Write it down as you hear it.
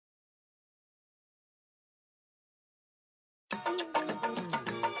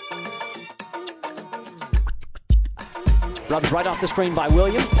Rubs right off the screen by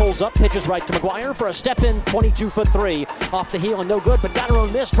Williams, pulls up, pitches right to McGuire for a step-in 22'3". Off the heel and no good, but got her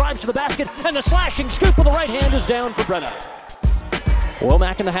own miss, drives to the basket, and the slashing scoop with the right hand is down for Brenna.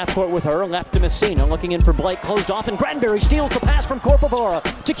 Womack in the half court with her, left to Messina, looking in for Blake, closed off, and Granberry steals the pass from Corpavora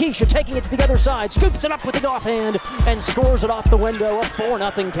to Keisha, taking it to the other side, scoops it up with the offhand, and scores it off the window. A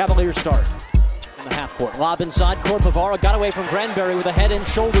 4-0 Cavaliers start. In the half court, lob inside, Corpavora got away from Granberry with a head and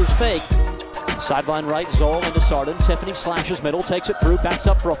shoulders fake. Sideline right, Zoll into Sardin. Tiffany slashes middle, takes it through, backs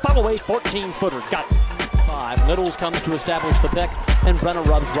up for a follow-away 14-footer. Got it. 5. Littles comes to establish the pick, and Brenna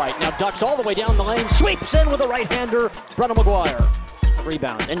rubs right. Now ducks all the way down the lane, sweeps in with a right-hander, Brenna McGuire.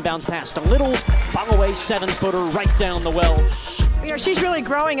 Rebound, inbounds pass to Littles, follow-away 7-footer right down the well. You know, she's really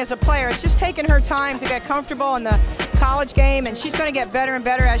growing as a player. It's just taken her time to get comfortable in the college game, and she's going to get better and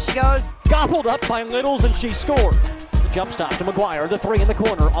better as she goes. Gobbled up by Littles, and she scored. Jump stop to McGuire, the 3 in the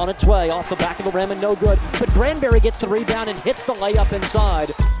corner, on its way, off the back of the rim and no good. But Granberry gets the rebound and hits the layup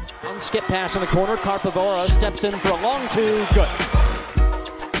inside. Skip pass in the corner, Corpavora steps in for a long 2, good.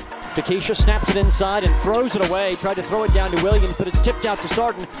 Keisha snaps it inside and throws it away. Tried to throw it down to Williams, but it's tipped out to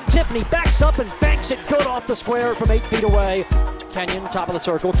Sardin. Tiffany backs up and banks it good off the square from 8 feet away. Kenyon, top of the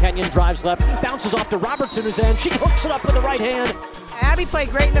circle. Kenyon drives left, bounces off to Robertson, who's in. She hooks it up with the right hand. Abby played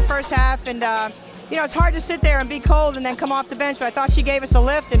great in the first half, and you know, it's hard to sit there and be cold and then come off the bench, but I thought she gave us a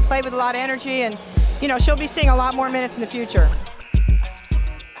lift and played with a lot of energy, and you know, she'll be seeing a lot more minutes in the future.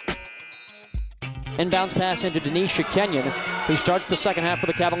 Inbounds pass into Denisha Kenyon, who starts the second half for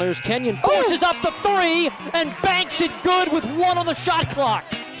the Cavaliers. Kenyon forces up the 3 and banks it good with 1 on the shot clock.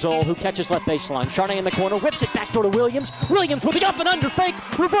 Zoll, who catches left baseline. Charnay in the corner, whips it back door to Williams. Williams with the up and under fake,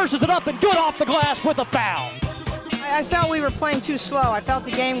 reverses it up and good off the glass with a foul. I felt we were playing too slow. I felt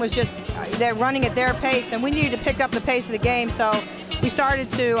the game was just, they're running at their pace, and we needed to pick up the pace of the game, so we started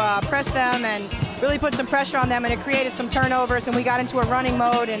to press them and really put some pressure on them, and it created some turnovers, and we got into a running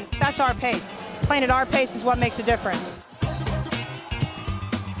mode, and that's our pace. Playing at our pace is what makes a difference.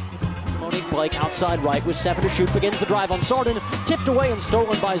 Monique Blake outside right with 7 to shoot, begins the drive on Sardin, tipped away and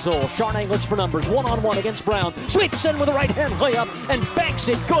stolen by Zoll. Charnay looks for numbers, 1-on-1 against Brown, sweeps in with a right hand layup and banks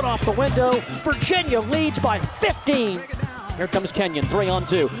it good off the window. Virginia leads by 15. Here comes Kenyon,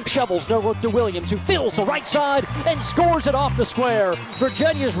 3-on-2, shovels, no look to Williams, who fills the right side and scores it off the square.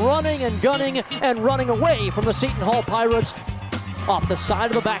 Virginia's running and gunning and running away from the Seton Hall Pirates. Off the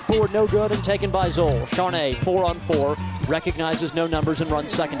side of the backboard, no good, and taken by Zoll. Charnay, 4-on-4, recognizes no numbers and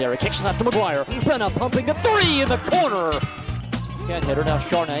runs secondary. Kicks left to McGuire. Brenna pumping the 3 in the corner. Can't hit her. Now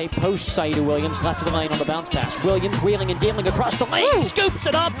Charnay posts Saida Williams left of the lane on the bounce pass. Williams wheeling and dealing across the lane, scoops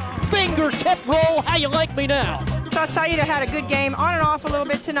it up, fingertip roll. How you like me now? I thought Saida had a good game, on and off a little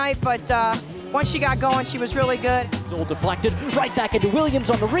bit tonight, but once she got going, she was really good. Zoll deflected, right back into Williams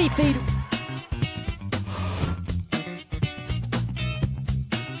on the refeed.